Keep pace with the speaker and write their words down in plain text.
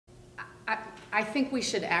I think we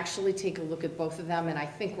should actually take a look at both of them, and I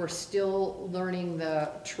think we're still learning the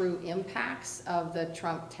true impacts of the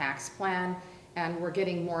Trump tax plan, and we're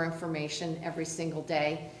getting more information every single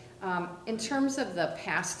day. In terms of the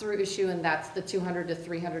pass-through issue, and that's the $200 to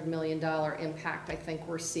 $300 million impact I think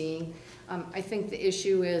we're seeing, I think the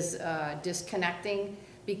issue is disconnecting.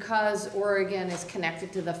 Because Oregon is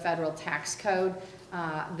connected to the federal tax code,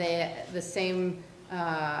 the same,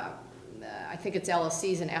 I think it's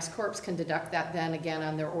LLCs and S-corps can deduct that then again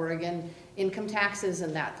on their Oregon income taxes,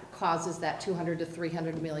 and that causes that $200 to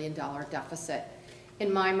 $300 million deficit.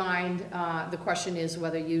 In my mind, the question is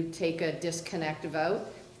whether you take a disconnect vote.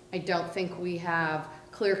 I don't think we have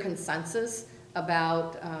clear consensus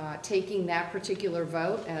about taking that particular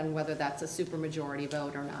vote and whether that's a supermajority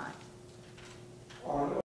vote or not.